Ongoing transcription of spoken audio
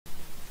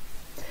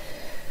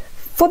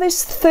For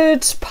this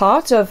third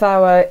part of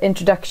our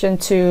introduction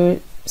to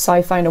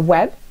SciFinder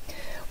Web,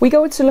 we're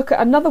going to look at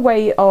another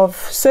way of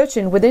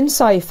searching within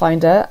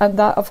SciFinder, and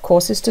that of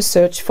course is to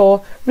search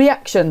for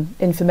reaction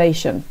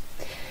information.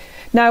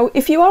 Now,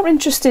 if you are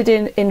interested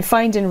in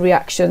finding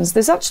reactions,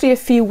 there's actually a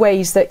few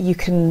ways that you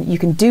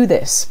can do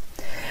this.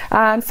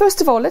 And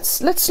first of all,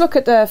 let's look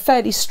at a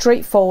fairly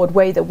straightforward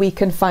way that we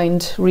can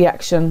find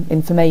reaction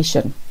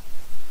information.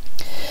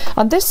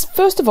 And this,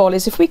 first of all,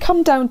 is if we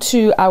come down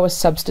to our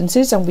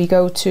substances and we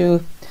go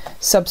to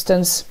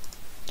substance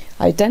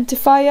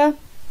identifier.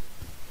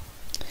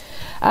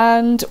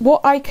 And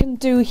what I can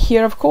do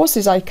here, of course,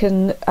 is I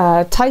can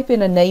type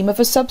in a name of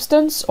a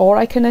substance, or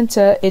I can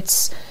enter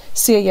its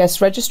CAS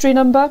registry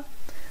number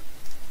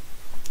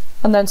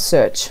and then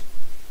search.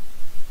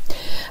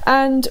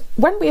 And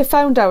when we have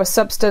found our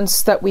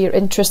substance that we are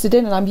interested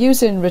in, and I'm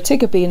using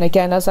retigabine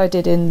again as I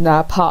did in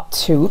part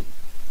 2,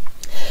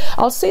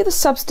 I'll see the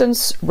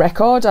substance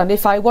record, and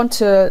if I want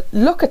to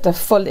look at the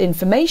full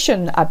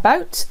information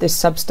about this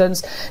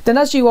substance, then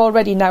as you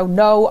already now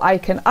know, I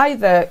can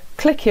either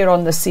click here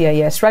on the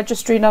CAS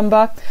registry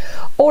number,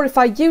 or if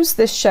I use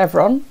this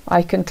chevron,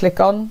 I can click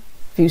on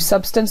View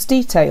Substance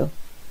Detail.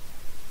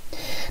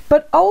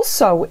 But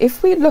also,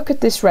 if we look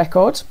at this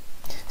record,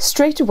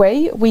 straight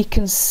away we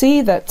can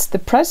see that the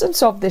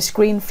presence of this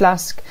green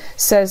flask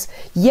says,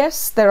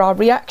 yes, there are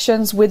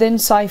reactions within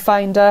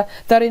SciFinder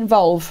that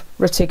involve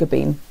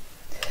retigabine.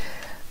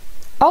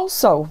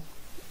 Also,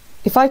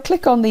 if I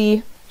click on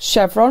the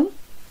chevron,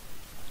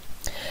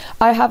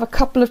 I have a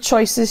couple of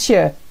choices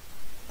here.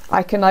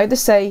 I can either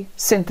say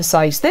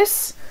synthesize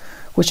this,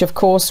 which of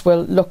course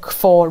will look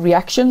for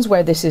reactions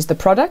where this is the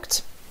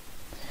product,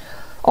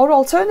 or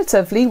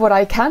alternatively what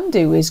I can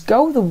do is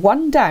go the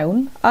one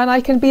down and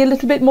I can be a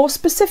little bit more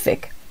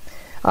specific,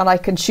 and I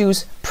can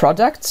choose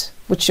product,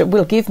 which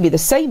will give me the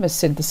same as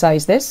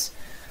synthesize this,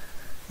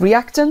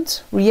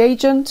 reactant,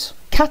 reagent,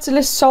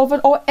 catalyst,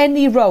 solvent, or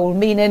any role,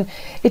 meaning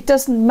it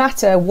doesn't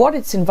matter what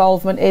its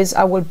involvement is,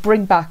 I will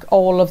bring back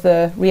all of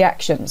the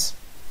reactions.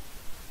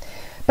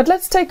 But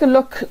let's take a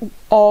look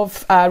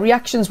of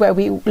reactions where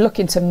we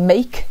looking to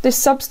make this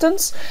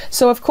substance.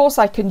 So of course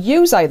I can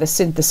use either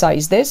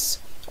synthesize this,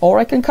 or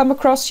I can come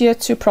across here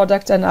to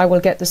product and I will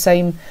get the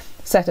same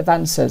set of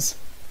answers.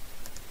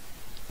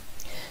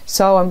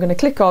 So I'm going to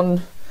click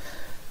on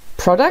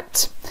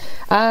product,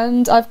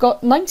 and I've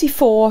got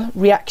 94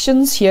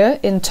 reactions here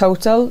in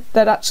total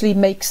that actually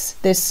makes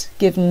this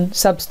given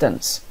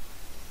substance.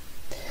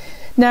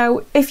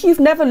 Now, if you've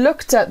never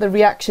looked at the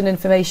reaction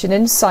information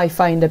in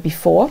SciFinder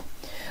before,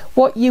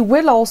 what you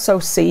will also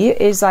see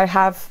is I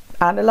have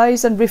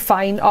analyze and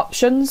refine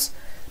options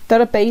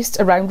that are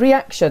based around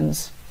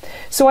reactions.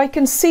 So I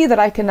can see that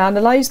I can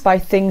analyze by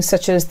things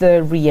such as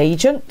the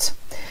reagent.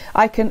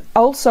 I can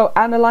also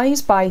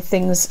analyze by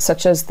things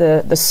such as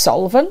the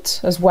solvent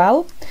as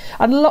well,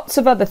 and lots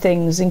of other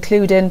things,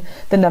 including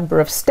the number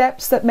of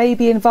steps that may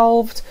be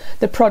involved,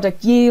 the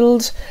product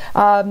yield,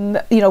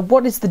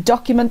 what is the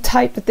document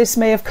type that this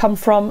may have come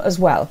from as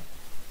well.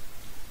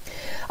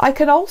 I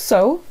can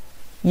also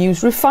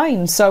use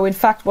refine. So in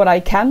fact what I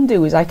can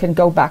do is I can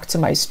go back to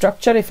my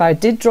structure. If I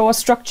did draw a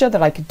structure,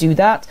 that I could do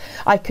that.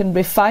 I can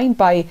refine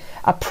by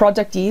a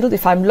product yield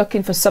if I'm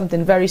looking for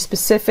something very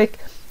specific,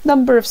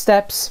 number of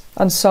steps,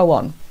 and so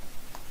on.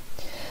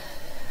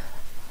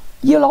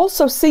 You'll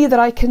also see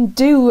that I can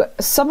do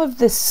some of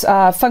this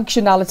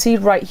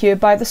functionality right here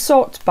by the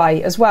sort by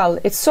as well.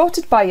 It's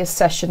sorted by a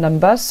session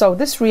number, so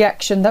this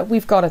reaction that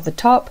we've got at the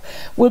top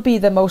will be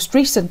the most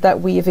recent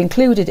that we have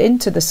included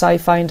into the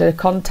SciFinder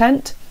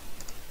content.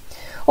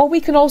 Or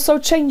we can also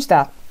change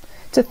that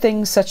to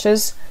things such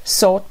as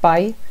sort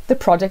by the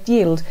product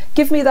yield.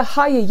 Give me the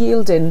higher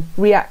yielding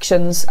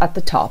reactions at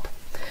the top.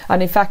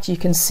 And in fact, you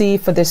can see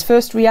for this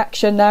first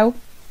reaction now,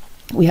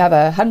 we have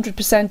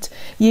 100%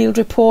 yield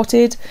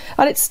reported,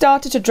 and it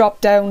started to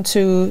drop down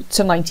to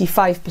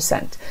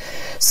 95%.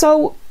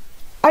 So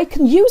I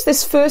can use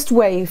this first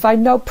way. If I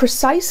know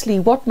precisely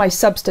what my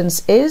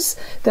substance is,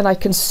 then I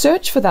can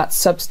search for that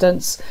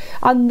substance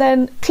and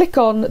then click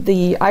on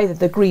either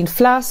the green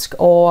flask,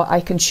 or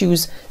I can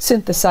choose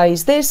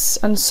synthesize this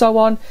and so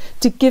on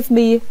to give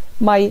me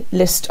my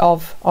list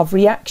of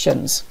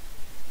reactions.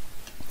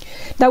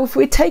 Now if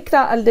we take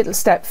that a little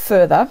step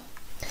further,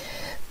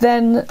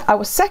 then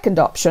our second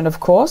option of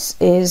course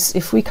is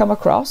if we come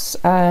across,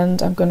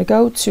 and I'm going to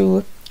go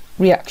to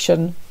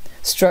reaction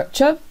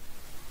structure.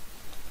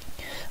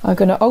 I'm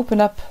going to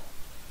open up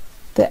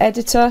the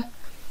editor,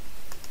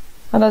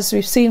 and as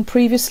we've seen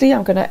previously,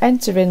 I'm going to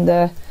enter in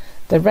the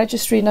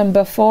registry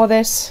number for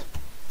this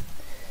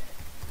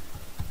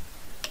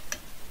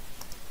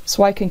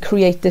so I can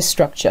create this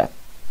structure.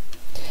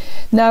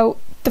 Now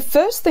the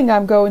first thing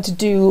I'm going to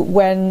do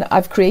when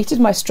I've created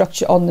my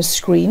structure on the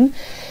screen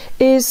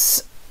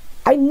is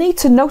I need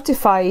to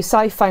notify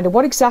SciFinder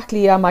what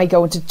exactly am I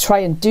going to try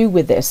and do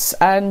with this.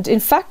 And in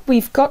fact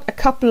we've got a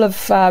couple of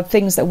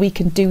things that we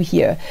can do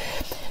here.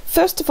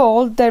 First of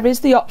all, there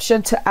is the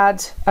option to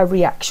add a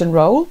reaction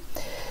role.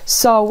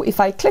 So if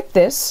I click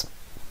this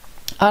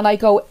and I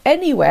go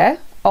anywhere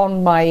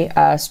on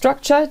my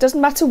structure,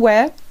 doesn't matter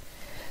where,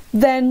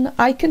 then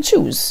I can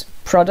choose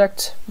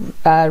product,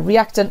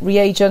 reactant,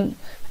 reagent,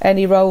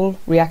 any role,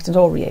 reactant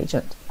or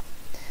reagent.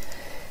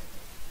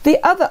 The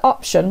other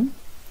option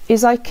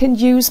is I can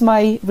use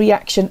my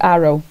reaction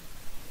arrow.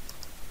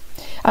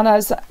 And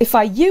if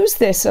I use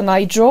this and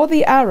I draw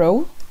the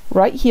arrow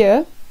right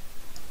here,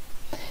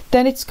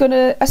 then it's going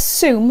to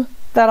assume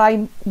that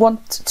I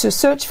want to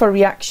search for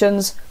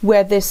reactions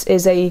where this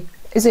is a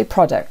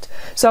product.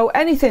 So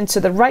anything to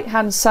the right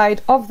hand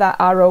side of that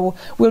arrow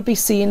will be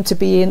seen to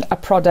be in a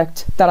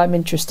product that I'm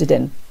interested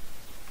in.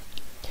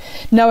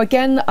 Now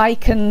again, I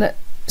can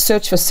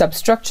search for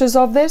substructures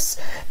of this,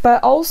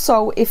 but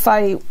also if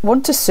I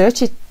want to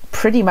search it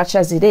pretty much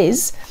as it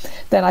is,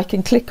 then I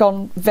can click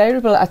on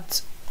variable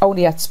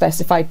only at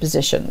specified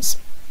positions.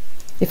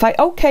 If I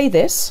OK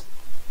this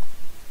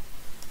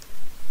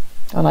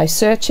and I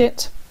search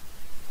it,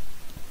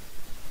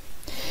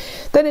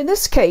 then in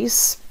this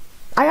case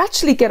I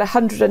actually get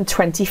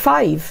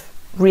 125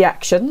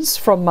 reactions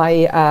from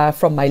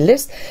my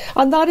list,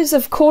 and that is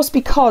of course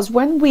because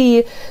when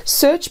we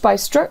search by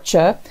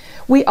structure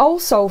we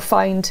also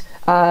find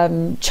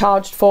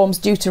charged forms,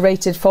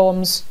 deuterated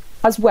forms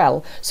as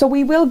well. So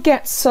we will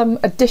get some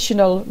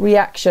additional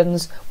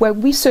reactions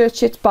when we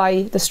search it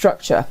by the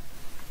structure.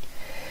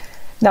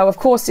 Now of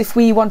course if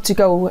we want to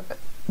go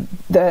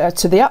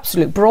to the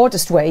absolute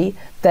broadest way,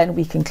 then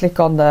we can click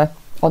on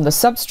the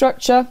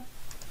substructure,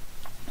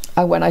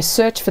 and when I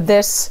search for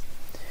this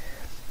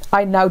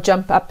I now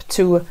jump up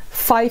to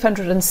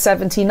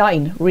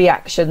 579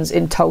 reactions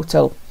in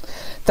total.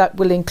 That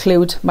will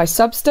include my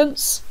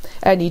substance,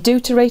 any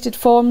deuterated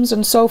forms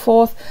and so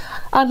forth,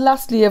 and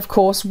lastly of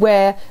course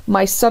where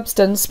my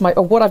substance,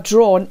 or what I've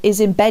drawn, is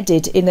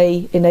embedded in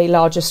a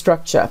larger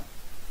structure.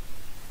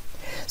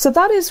 So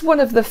that is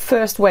one of the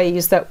first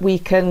ways that we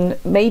can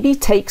maybe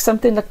take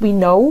something that we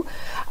know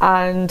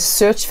and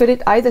search for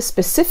it either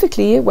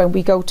specifically when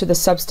we go to the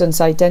substance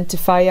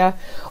identifier,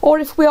 or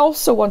if we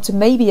also want to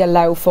maybe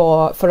allow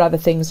for other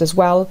things as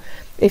well,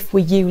 if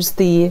we use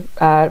the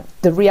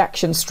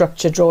reaction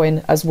structure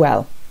drawing as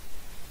well.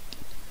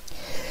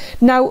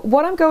 Now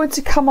what I'm going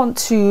to come on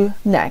to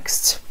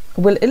next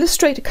will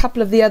illustrate a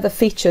couple of the other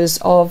features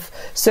of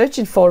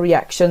searching for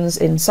reactions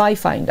in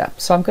SciFinder.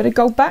 So I'm going to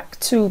go back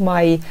to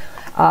my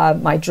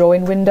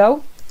drawing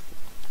window,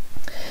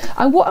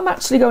 and what I'm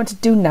actually going to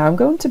do now, I'm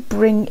going to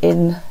bring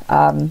in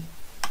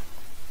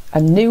a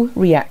new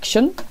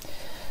reaction.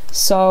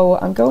 So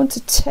I'm going to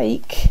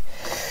take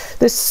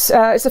this,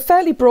 it's a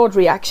fairly broad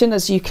reaction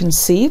as you can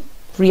see,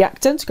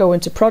 reactant, go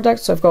into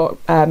product, so I've got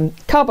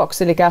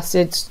carboxylic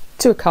acid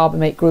to a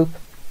carbamate group.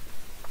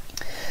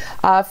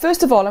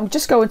 First of all I'm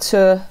just going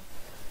to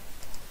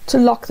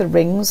lock the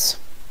rings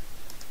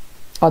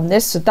on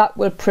this, so that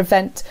will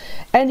prevent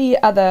any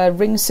other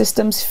ring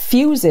systems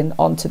fusing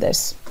onto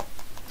this.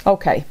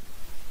 Okay,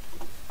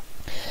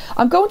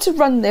 I'm going to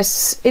run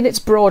this in its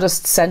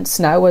broadest sense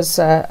now as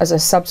a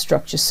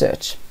substructure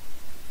search.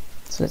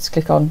 So let's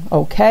click on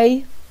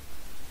OK,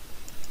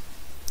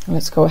 and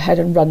let's go ahead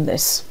and run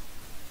this.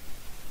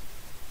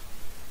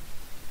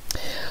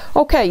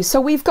 Okay, so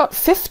we've got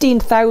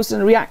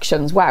 15,000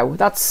 reactions. Wow,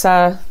 that's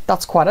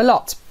quite a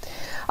lot.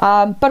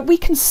 But we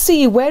can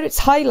see where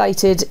it's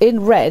highlighted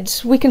in red,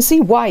 we can see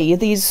why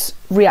these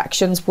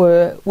reactions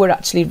were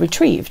actually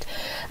retrieved.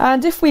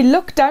 And if we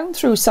look down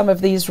through some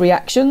of these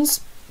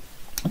reactions,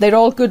 they're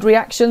all good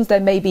reactions. There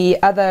may be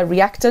other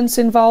reactants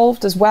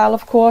involved as well,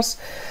 of course,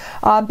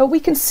 but we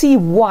can see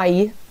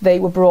why they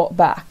were brought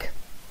back.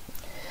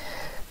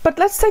 But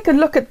let's take a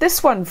look at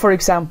this one, for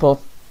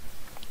example.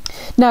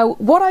 Now,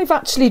 what I've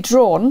actually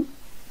drawn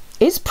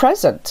is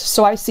present.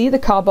 So I see the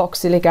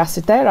carboxylic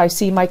acid there, I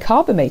see my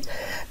carbamate.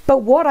 But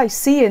what I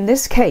see in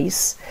this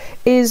case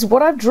is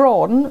what I've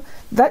drawn,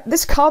 that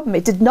this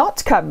carbamate did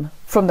not come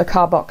from the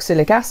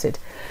carboxylic acid.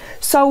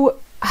 So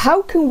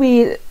how can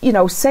we,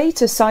 say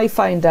to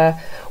SciFinder,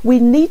 we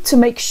need to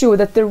make sure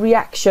that the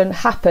reaction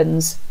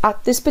happens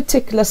at this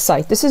particular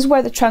site. This is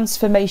where the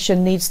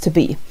transformation needs to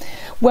be.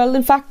 Well,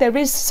 in fact, there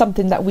is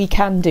something that we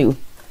can do.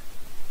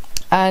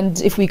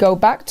 And if we go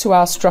back to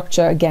our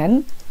structure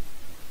again,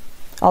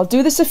 I'll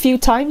do this a few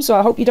times, so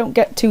I hope you don't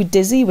get too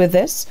dizzy with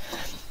this.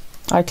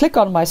 I click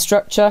on my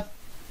structure,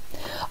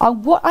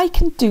 and what I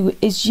can do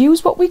is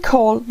use what we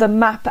call the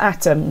map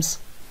atoms.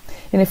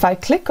 And if I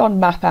click on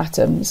map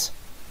atoms,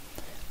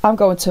 I'm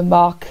going to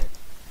mark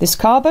this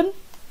carbon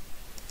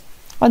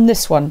and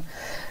this one.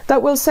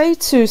 That will say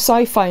to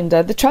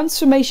SciFinder, the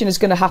transformation is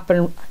going to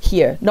happen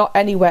here, not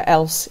anywhere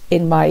else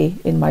in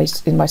my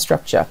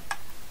structure.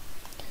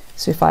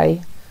 So if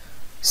I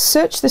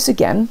search this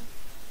again,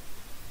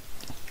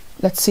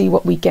 let's see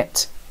what we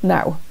get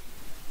now.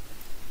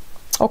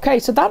 Okay,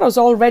 so that has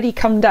already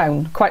come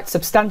down quite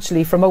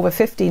substantially from over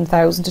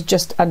 15,000 to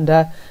just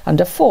under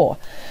 4.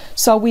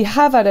 So we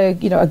have had a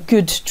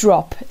good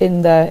drop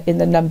in the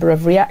number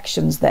of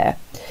reactions there.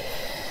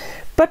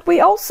 But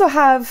we also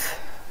have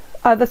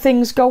other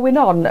things going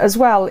on as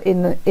well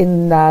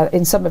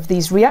in some of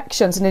these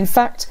reactions, and in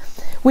fact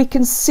we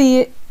can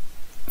see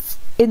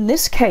in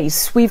this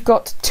case, we've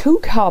got 2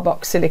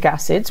 carboxylic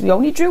acids. We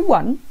only drew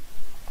one,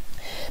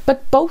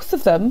 but both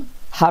of them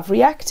have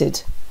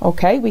reacted.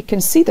 Okay, we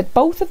can see that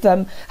both of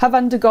them have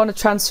undergone a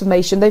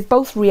transformation. They've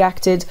both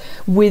reacted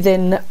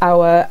within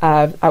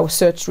our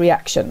search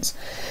reactions.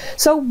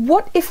 So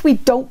what if we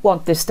don't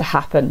want this to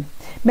happen?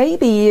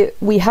 Maybe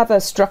we have a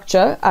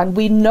structure and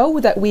we know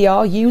that we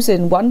are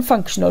using one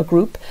functional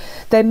group.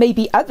 There may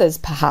be others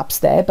perhaps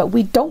there, but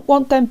we don't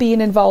want them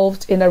being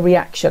involved in a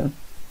reaction.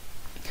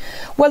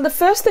 Well, the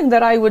first thing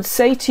that I would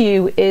say to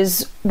you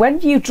is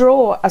when you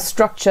draw a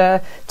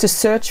structure to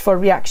search for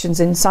reactions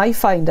in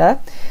SciFinder,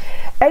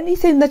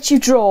 anything that you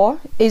draw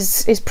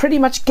is pretty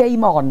much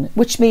game on,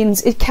 which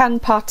means it can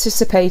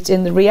participate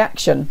in the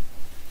reaction.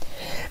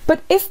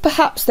 But if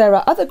perhaps there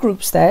are other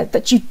groups there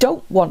that you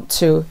don't want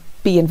to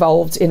be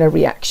involved in a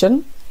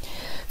reaction,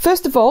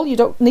 first of all, you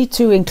don't need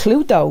to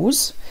include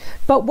those.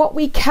 But what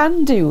we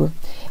can do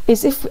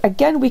is, if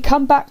again we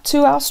come back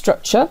to our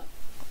structure,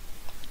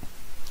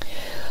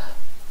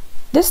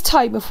 this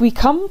time if we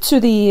come to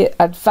the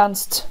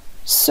advanced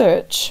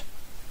search,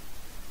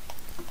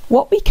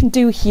 what we can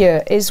do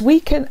here is we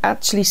can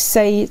actually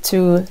say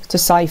to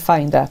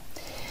SciFinder,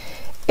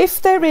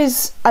 if there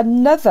is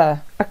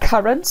another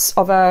occurrence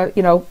of a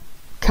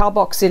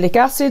carboxylic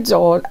acid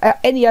or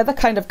any other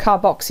kind of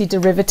carboxy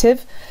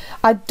derivative,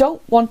 I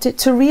don't want it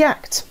to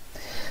react.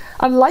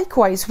 And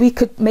likewise, we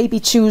could maybe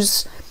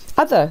choose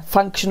other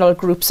functional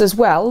groups as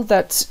well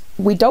that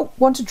we don't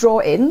want to draw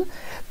in,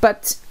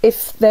 but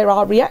if there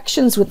are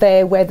reactions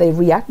there where they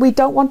react, we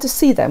don't want to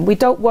see them. We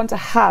don't want to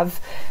have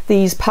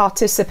these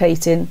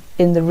participating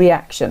in the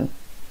reaction.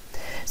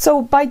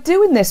 So by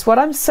doing this, what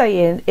I'm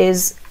saying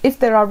is if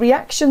there are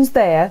reactions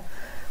there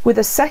with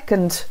a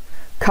second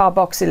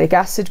carboxylic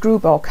acid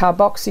group or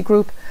carboxy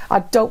group, I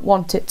don't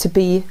want it to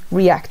be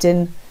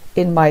reacting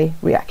in my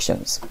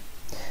reactions.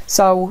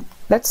 So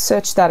let's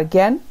search that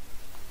again.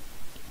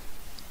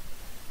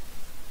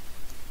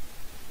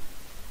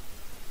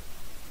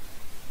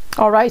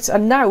 All right,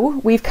 and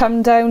now we've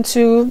come down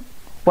to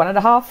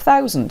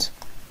 1,500.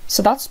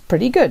 So that's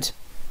pretty good.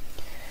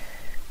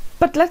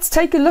 But let's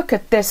take a look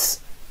at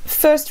this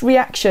first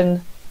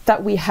reaction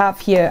that we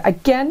have here.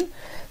 Again,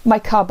 my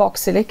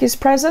carboxylic is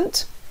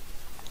present.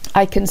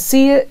 I can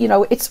see it,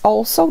 it's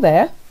also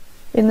there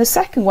in the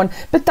second one.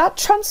 But that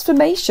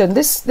transformation,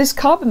 this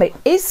carbamate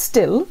is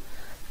still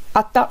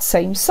at that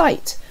same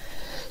site.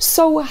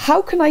 So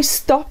how can I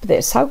stop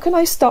this? How can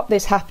I stop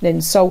this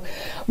happening? So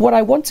what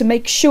I want to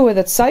make sure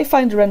that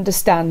SciFinder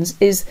understands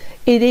is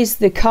it is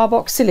the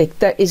carboxylic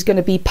that is going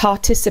to be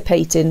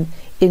participating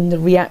in the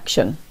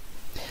reaction.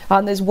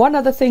 And there's one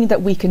other thing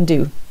that we can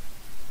do.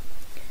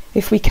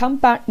 If we come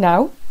back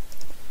now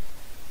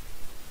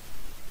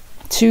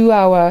to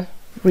our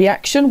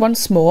reaction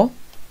once more,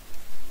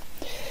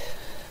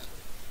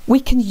 we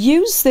can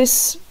use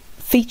this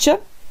feature,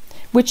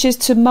 which is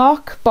to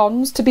mark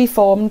bonds to be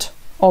formed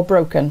or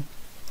broken.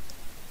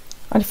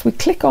 And if we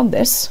click on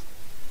this,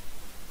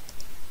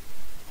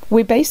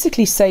 we're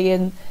basically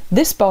saying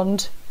this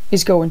bond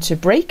is going to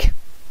break,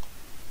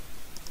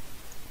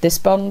 this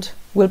bond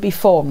will be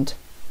formed.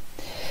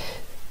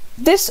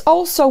 This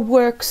also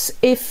works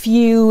if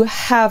you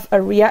have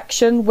a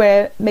reaction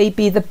where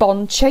maybe the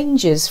bond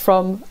changes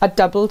from a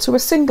double to a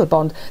single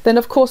bond. Then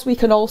of course we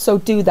can also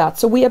do that.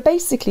 So we are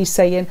basically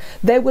saying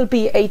there will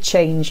be a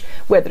change,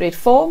 whether it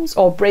forms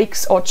or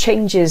breaks or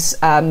changes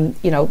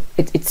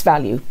its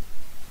value.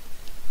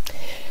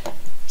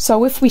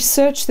 So if we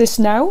search this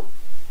now,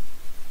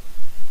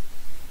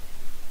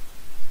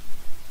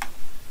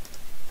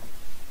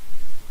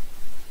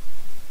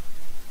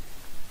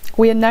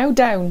 we are now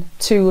down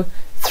to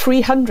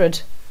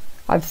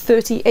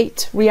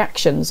 338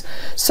 reactions.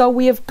 So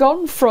we have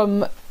gone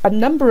from a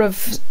number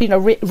of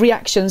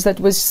reactions that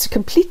was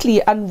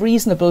completely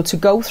unreasonable to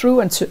go through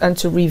and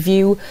to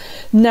review,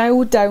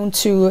 now down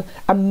to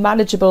a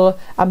manageable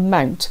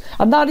amount,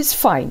 and that is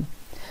fine.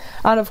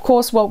 And of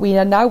course what we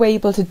are now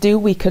able to do,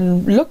 we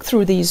can look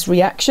through these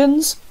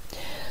reactions,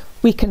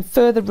 we can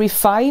further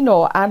refine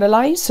or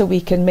analyze. So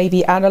we can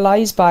maybe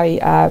analyze by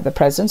the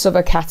presence of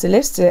a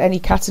catalyst, any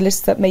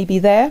catalyst that may be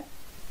there,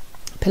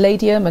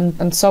 palladium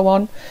and so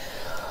on.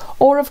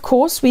 Or of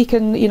course we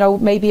can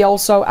maybe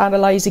also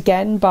analyze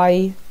again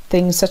by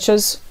things such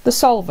as the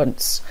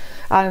solvents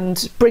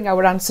and bring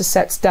our answer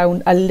sets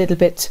down a little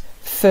bit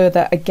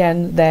further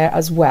again there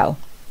as well.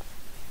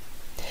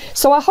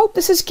 So I hope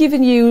this has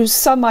given you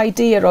some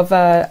idea of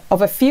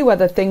a few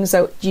other things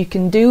that you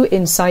can do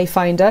in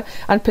SciFinder,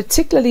 and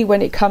particularly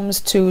when it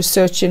comes to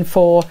searching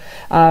for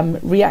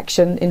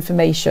reaction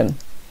information.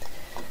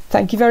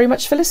 Thank you very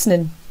much for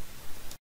listening.